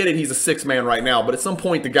start. I get it, he's a sixth man right now, but at some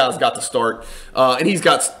point the guy's got to start. And he's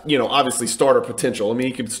got, obviously starter potential. I mean,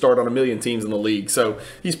 he could start on a million teams in the league, so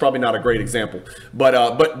he's probably not a great example.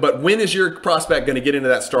 But when is your prospect going to get into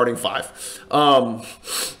that starting five?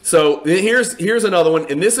 So here's another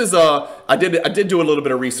one, and this is I did do a little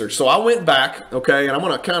bit of research. So I went back, okay, and I'm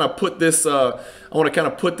gonna kind of put this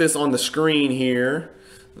on the screen here.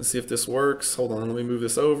 Let's see if this works. Hold on, let me move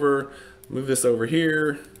this over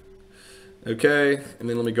here. Okay, and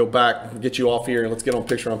then let me go back and get you off here, and let's get on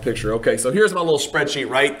picture. Okay, so here's my little spreadsheet,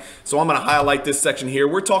 right? So I'm gonna highlight this section here.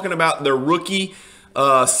 We're talking about their rookie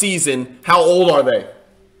season. How old are they?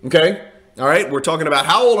 Okay, all right, we're talking about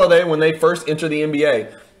how old are they when they first enter the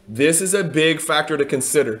NBA. This is a big factor to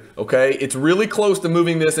consider, okay? It's really close to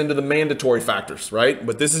moving this into the mandatory factors, right?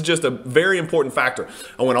 But this is just a very important factor.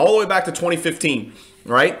 I went all the way back to 2015,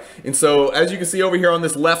 right? And so as you can see over here on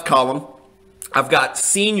this left column, I've got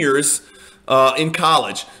seniors in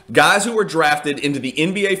college, guys who were drafted into the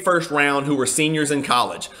NBA first round who were seniors in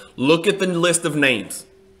college. Look at the list of names,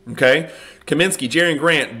 okay? Kaminsky, Jaren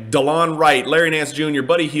Grant, DeLon Wright, Larry Nance Jr.,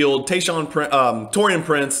 Buddy Hield, Taurean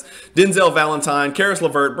Prince, Denzel Valentine, Karis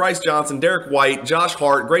LeVert, Bryce Johnson, Derek White, Josh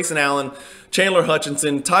Hart, Grayson Allen, Chandler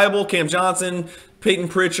Hutchinson, Tybal, Cam Johnson, Peyton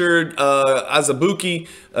Pritchard, Azubuike,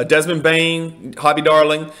 Desmond Bain, Hobby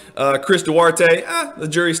Darling, Chris Duarte. The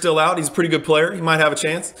jury's still out. He's a pretty good player. He might have a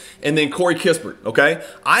chance. And then Corey Kispert, okay?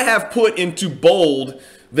 I have put into bold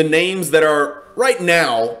the names that are right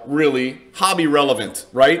now really hobby relevant,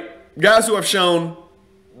 right? Guys who have shown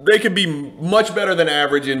they could be much better than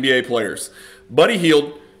average NBA players. Buddy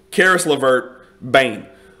Hield, Karis LeVert, Bain.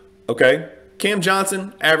 Okay? Cam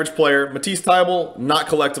Johnson, average player. Matisse Thybulle, not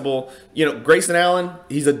collectible. Grayson Allen,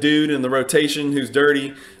 he's a dude in the rotation who's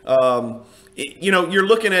dirty. You're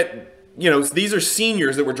looking at, these are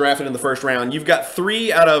seniors that were drafted in the first round. You've got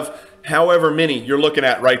 3 out of however many you're looking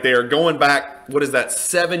at right there, going back,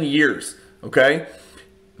 7 years. Okay?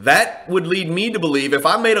 That would lead me to believe if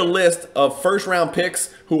I made a list of first round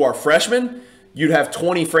picks who are freshmen, you'd have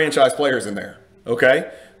 20 franchise players in there,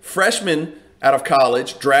 okay? Freshmen out of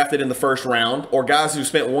college drafted in the first round, or guys who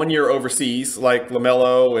spent 1 year overseas like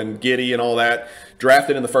LaMelo and Giddey and all that,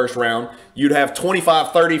 drafted in the first round, you'd have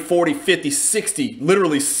 25, 30, 40, 50, 60,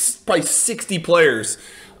 literally probably 60 players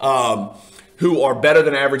who are better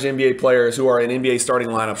than average NBA players who are in NBA starting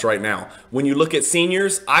lineups right now. When you look at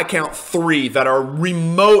seniors, I count 3 that are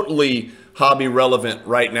remotely hobby relevant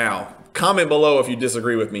right now. Comment below if you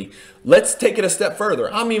disagree with me. Let's take it a step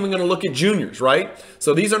further. I'm even going to look at juniors, right?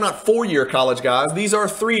 So these are not 4-year college guys. These are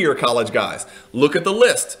 3-year college guys. Look at the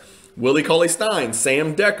list. Willie Cauley-Stein,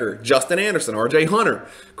 Sam Decker, Justin Anderson, RJ Hunter,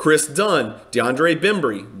 Chris Dunn, DeAndre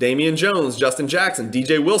Bembry, Damian Jones, Justin Jackson,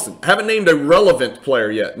 DJ Wilson. I haven't named a relevant player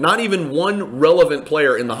yet. Not even one relevant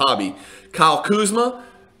player in the hobby. Kyle Kuzma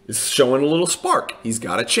is showing a little spark. He's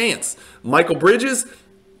got a chance. Michael Bridges,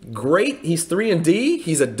 great. He's 3-and-D.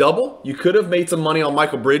 He's a double. You could have made some money on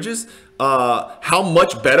Michael Bridges. How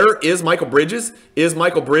much better is Michael Bridges? Is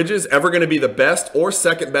Michael Bridges ever going to be the best or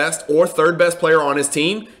second best or third best player on his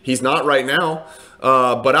team? He's not right now.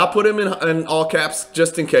 But I'll put him in all caps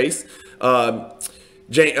just in case.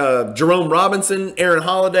 Jerome Robinson, Aaron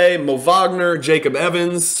Holiday, Mo Wagner, Jacob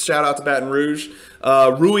Evans, shout out to Baton Rouge.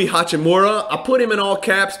 Rui Hachimura, I put him in all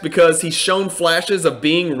caps because he's shown flashes of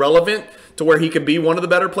being relevant to where he could be one of the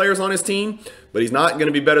better players on his team, but he's not going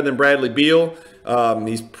to be better than Bradley Beal.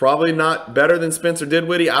 He's probably not better than Spencer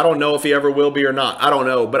Dinwiddie. I don't know if he ever will be or not. I don't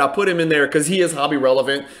know, but I put him in there because he is hobby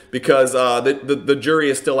relevant because the jury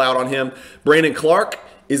is still out on him. Brandon Clark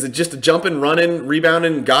is just a jumping, running,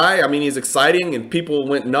 rebounding guy. I mean, he's exciting, and people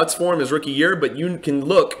went nuts for him his rookie year, but you can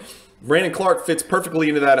look. Brandon Clark fits perfectly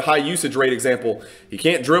into that high usage rate example. He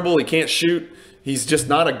can't dribble. He can't shoot. He's just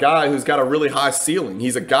not a guy who's got a really high ceiling.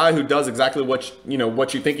 He's a guy who does exactly what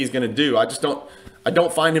you think he's going to do. I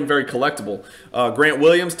don't find him very collectible. Grant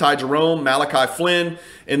Williams, Ty Jerome, Malachi Flynn,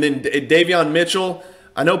 and then Davion Mitchell.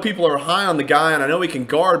 I know people are high on the guy, and I know he can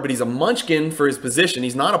guard, but he's a munchkin for his position.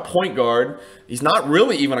 He's not a point guard. He's not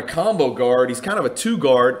really even a combo guard. He's kind of a 2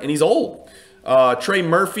 guard, and he's old. Trey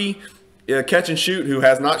Murphy, catch and shoot, who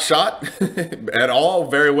has not shot at all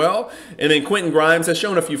very well. And then Quentin Grimes has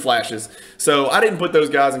shown a few flashes. So I didn't put those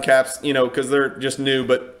guys in caps, because they're just new.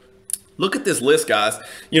 But look at this list, guys.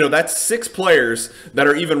 That's 6 players that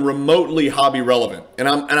are even remotely hobby relevant. And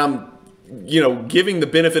I'm giving the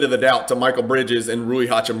benefit of the doubt to Michael Bridges and Rui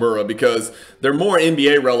Hachimura because they're more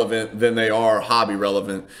NBA relevant than they are hobby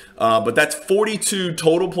relevant. But that's 42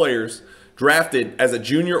 total players drafted as a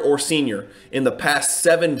junior or senior in the past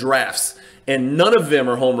 7 drafts, and none of them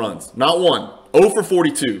are home runs. Not one. 0 for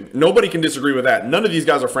 42. Nobody can disagree with that. None of these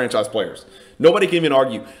guys are franchise players. Nobody can even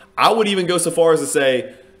argue. I would even go so far as to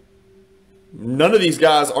say none of these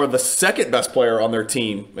guys are the second best player on their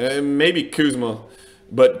team. Maybe Kuzma.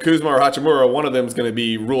 But Kuzma or Hachimura, one of them is going to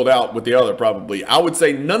be ruled out with the other probably. I would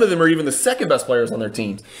say none of them are even the second best players on their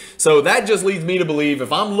teams. So that just leads me to believe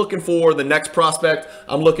if I'm looking for the next prospect,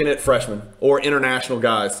 I'm looking at freshmen or international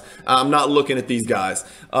guys. I'm not looking at these guys.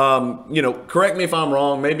 Correct me if I'm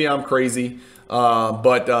wrong. Maybe I'm crazy.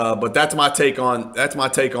 But that's my take on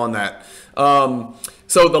that.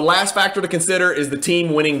 So the last factor to consider is the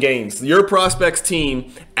team winning games. Your prospect's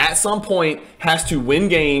team at some point has to win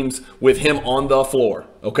games with him on the floor.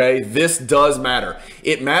 Okay, this does matter.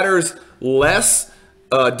 It matters less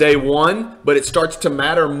day one, but it starts to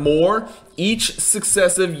matter more each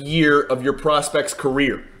successive year of your prospect's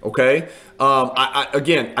career. Okay,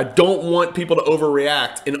 I don't want people to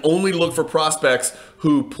overreact and only look for prospects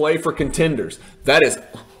who play for contenders. That is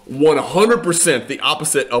 100% the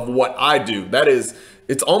opposite of what I do.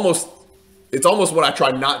 It's almost what I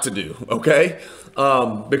try not to do, okay?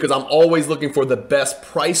 Because I'm always looking for the best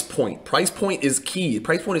price point. Price point is key.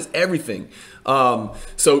 Price point is everything.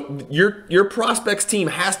 So your prospects team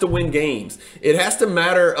has to win games. It has to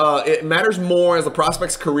matter. It matters more as the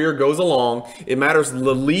prospect's career goes along. It matters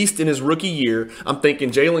the least in his rookie year. I'm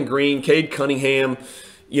thinking Jalen Green, Cade Cunningham.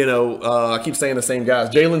 I keep saying the same guys.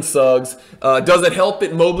 Jalen Suggs. Does it help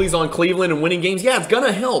that Mobley's on Cleveland and winning games? Yeah, it's going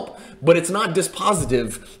to help. But it's not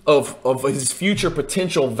dispositive of his future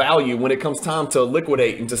potential value when it comes time to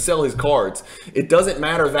liquidate and to sell his cards. It doesn't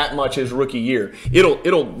matter that much his rookie year.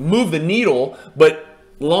 It'll move the needle, but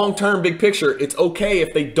long-term, big picture, it's okay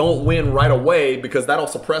if they don't win right away because that'll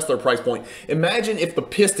suppress their price point. Imagine if the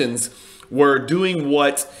Pistons were doing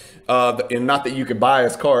what... and not that you could buy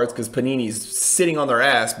his cards because Panini's sitting on their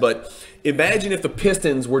ass, but imagine if the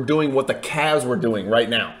Pistons were doing what the Cavs were doing right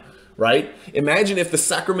now, right? Imagine if the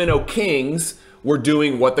Sacramento Kings were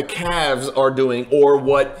doing what the Cavs are doing or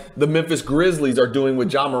what the Memphis Grizzlies are doing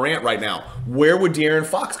with Ja Morant right now. Where would De'Aaron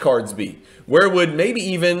Fox cards be? Where would maybe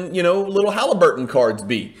even, little Halliburton cards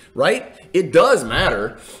be, right? It does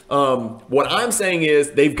matter. What I'm saying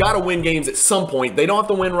is they've got to win games at some point. They don't have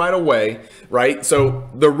to win right away, right? So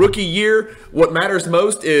the rookie year, what matters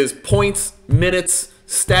most is points, minutes,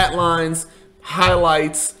 stat lines,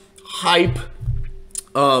 highlights, hype,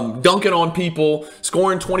 dunking on people,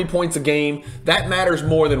 scoring 20 points a game. That matters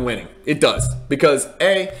more than winning. It does. Because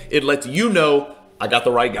A, it lets you know I got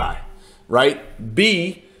the right guy, right?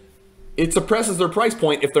 B, it suppresses their price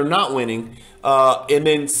point if they're not winning. And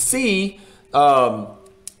then C,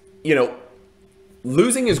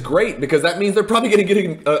 losing is great because that means they're probably going to get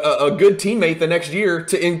a good teammate the next year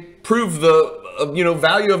to improve the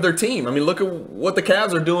value of their team. I mean, look at what the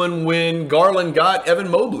Cavs are doing when Garland got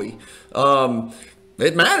Evan Mobley.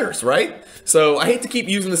 It matters, right? So I hate to keep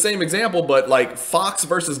using the same example, but like Fox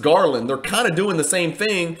versus Garland, they're kind of doing the same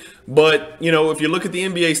thing. But, if you look at the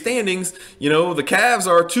NBA standings, the Cavs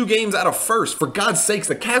are 2 games out of first. For God's sakes,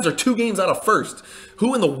 the Cavs are 2 games out of first.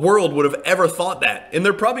 Who in the world would have ever thought that? And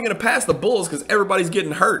they're probably going to pass the Bulls because everybody's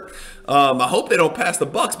getting hurt. I hope they don't pass the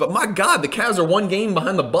Bucks, but my God, the Cavs are 1 game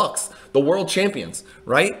behind the Bucks, the world champions,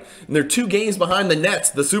 right? And they're 2 games behind the Nets,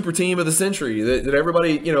 the super team of the century that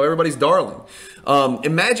everybody, everybody's darling.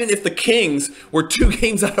 Imagine if the Kings were 2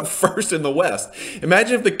 games out of first in the West.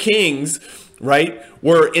 Imagine if the Kings, right,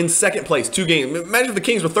 were in second place, 2 games. Imagine if the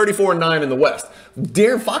Kings were 34-9 in the West.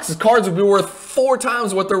 De'Aaron Fox's cards would be worth 4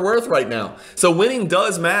 times what they're worth right now. So winning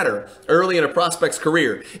does matter early in a prospect's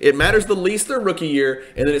career. It matters the least their rookie year,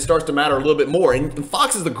 and then it starts to matter a little bit more. And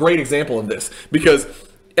Fox is a great example of this because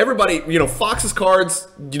everybody, Fox's cards,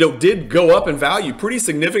 did go up in value pretty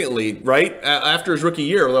significantly, right? After his rookie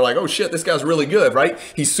year, they're like, oh shit, this guy's really good, right?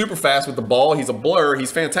 He's super fast with the ball. He's a blur.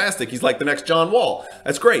 He's fantastic. He's like the next John Wall.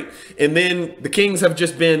 That's great. And then the Kings have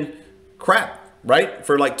just been crap, right?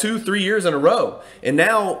 For like 2-3 years in a row. And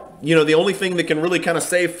now, the only thing that can really kind of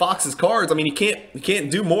save Fox's cards, I mean, he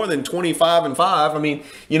can't do more than 25-5. I mean,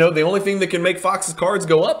 the only thing that can make Fox's cards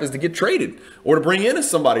go up is to get traded or to bring in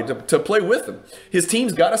somebody to play with him. His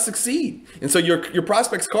team's got to succeed. And so your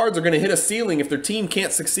prospects' cards are going to hit a ceiling if their team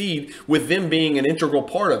can't succeed with them being an integral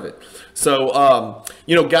part of it. So,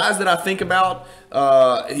 guys that I think about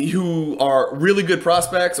who are really good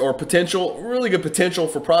prospects or really good potential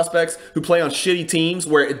for prospects who play on shitty teams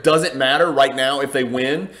where it doesn't matter right now if they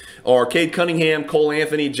win, or Cade Cunningham, Cole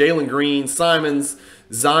Anthony, Jalen Green, Simons,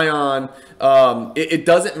 Zion. It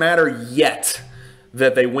doesn't matter yet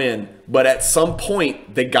that they win, but at some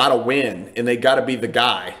point they got to win and they got to be the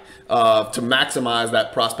guy. to maximize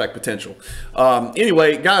that prospect potential.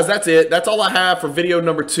 Anyway, guys, that's it. That's all I have for video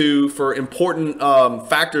number 2 for important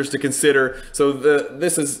factors to consider. So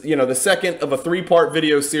this is, you know, the second of a 3-part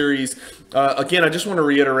video series. Again, I just want to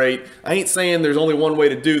reiterate, I ain't saying there's only one way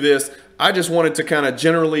to do this. I just wanted to kind of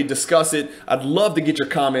generally discuss it. I'd love to get your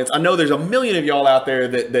comments. I know there's a million of y'all out there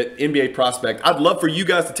that NBA prospect. I'd love for you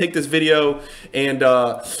guys to take this video and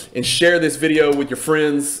share this video with your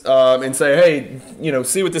friends and say, hey, you know,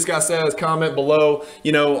 see what this guy says, comment below.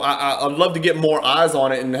 You know, I'd love to get more eyes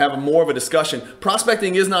on it and have more of a discussion.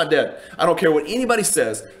 Prospecting is not dead. I don't care what anybody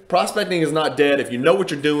says. Prospecting is not dead if you know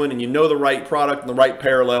what you're doing and you know the right product and the right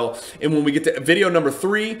parallel. And when we get to video number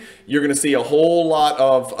 3, you're going to see a whole lot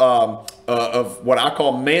of what I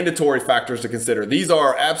call mandatory factors to consider. These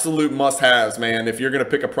are absolute must-haves, man. If you're going to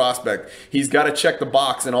pick a prospect, he's got to check the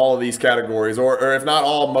box in all of these categories, or if not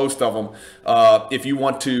all, most of them. If you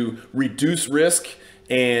want to reduce risk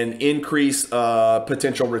and increase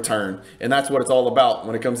potential return. And that's what it's all about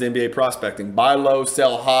when it comes to NBA prospecting. Buy low,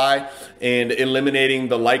 sell high, and eliminating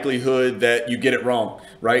the likelihood that you get it wrong,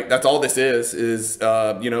 right? That's all this is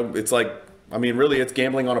you know, it's like, I mean, really, it's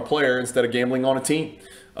gambling on a player instead of gambling on a team.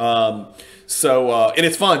 And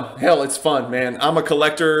it's fun. Hell, it's fun, man. I'm a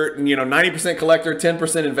collector, you know, 90% collector,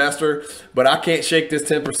 10% investor, but I can't shake this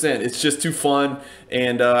 10%. It's just too fun.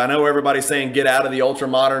 And I know everybody's saying get out of the ultra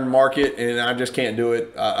modern market, and I just can't do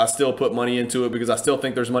it. I still put money into it because I still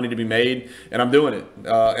think there's money to be made, and I'm doing it.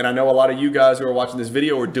 And I know a lot of you guys who are watching this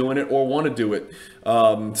video are doing it or want to do it.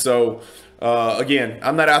 Again,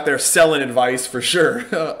 I'm not out there selling advice for sure.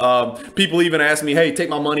 People even ask me, hey, take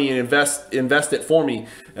my money and invest it for me.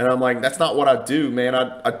 And I'm like, that's not what I do, man.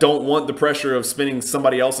 I don't want the pressure of spending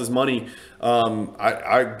somebody else's money.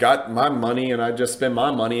 I got my money and I just spend my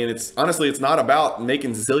money. And it's honestly, it's not about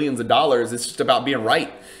making zillions of dollars. It's just about being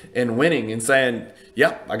right and winning and saying,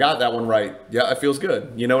 yep, I got that one right. Yeah, it feels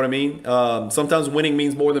good. You know what I mean? Sometimes winning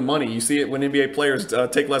means more than money. You see it when NBA players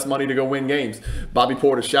take less money to go win games. Bobby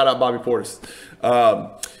Portis, shout out Bobby Portis.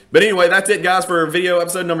 But anyway, that's it, guys, for video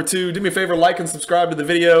episode number 2. Do me a favor, like and subscribe to the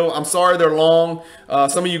video. I'm sorry they're long.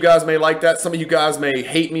 Some of you guys may like that. Some of you guys may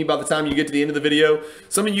hate me by the time you get to the end of the video.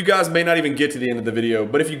 Some of you guys may not even get to the end of the video.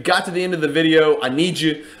 But if you got to the end of the video, I need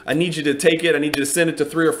you. I need you to take it. I need you to send it to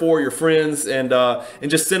 3 or 4 of your friends and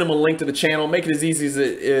just send them a link to the channel. Make it as easy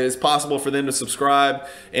as possible for them to subscribe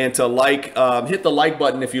and to like. Hit the like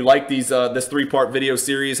button if you like this 3-part video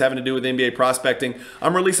series having to do with NBA prospecting.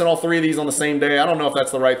 I'm releasing all 3 of these on the same day. I don't know if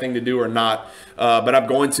that's the right thing to do or not, but I'm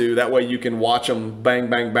going to. That way you can watch them bang,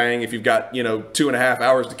 bang, bang if you've got, you know, 2.5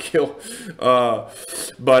 hours to kill.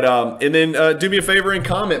 And then do me a favor and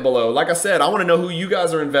comment below. Like I said, I want to know who you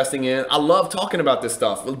guys are investing in. I love talking about this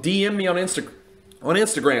stuff. DM me on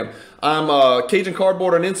Instagram. I'm Cajun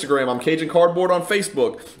Cardboard on Instagram. I'm Cajun Cardboard on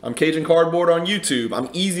Facebook. I'm Cajun Cardboard on YouTube. I'm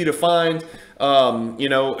easy to find. You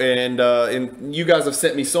know, and you guys have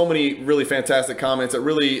sent me so many really fantastic comments. It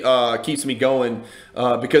really keeps me going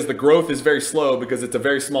because the growth is very slow because it's a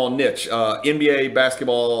very small niche. NBA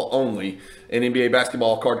basketball only and NBA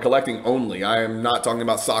basketball card collecting only. I am not talking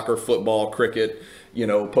about soccer, football, cricket, you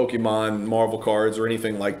know, Pokemon, Marvel cards or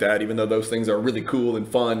anything like that, even though those things are really cool and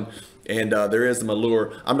fun. And there is some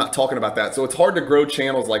allure. I'm not talking about that. So it's hard to grow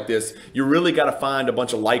channels like this. You really got to find a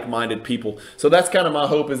bunch of like-minded people. So that's kind of my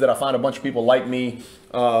hope, is that I find a bunch of people like me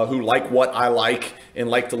who like what I like and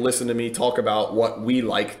like to listen to me talk about what we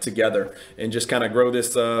like together, and just kind of grow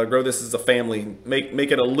this as a family.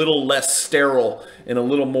 Make it a little less sterile and a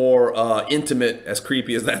little more intimate, as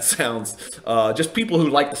creepy as that sounds. Just people who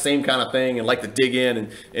like the same kind of thing and like to dig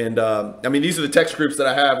in. And I mean, these are the text groups that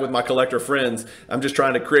I have with my collector friends. I'm just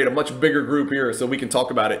trying to create a much bigger group here so we can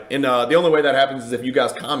talk about it. And the only way that happens is if you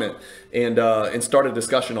guys comment and start a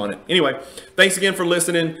discussion on it. Anyway, thanks again for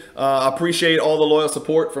listening. I appreciate all the loyal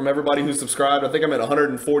support from everybody who subscribed. I think I'm at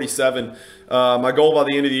 147. My goal by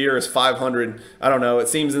the end of the year is 500. I don't know. It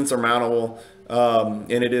seems insurmountable.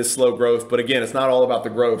 And it is slow growth. But again, it's not all about the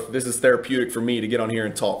growth. This is therapeutic for me to get on here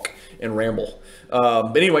and talk and ramble.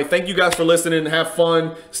 But anyway, thank you guys for listening. Have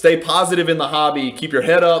fun. Stay positive in the hobby. Keep your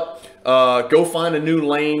head up. Go find a new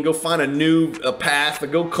lane. Go find a new path.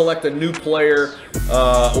 Go collect a new player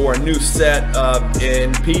or a new set.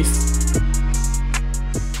 And peace.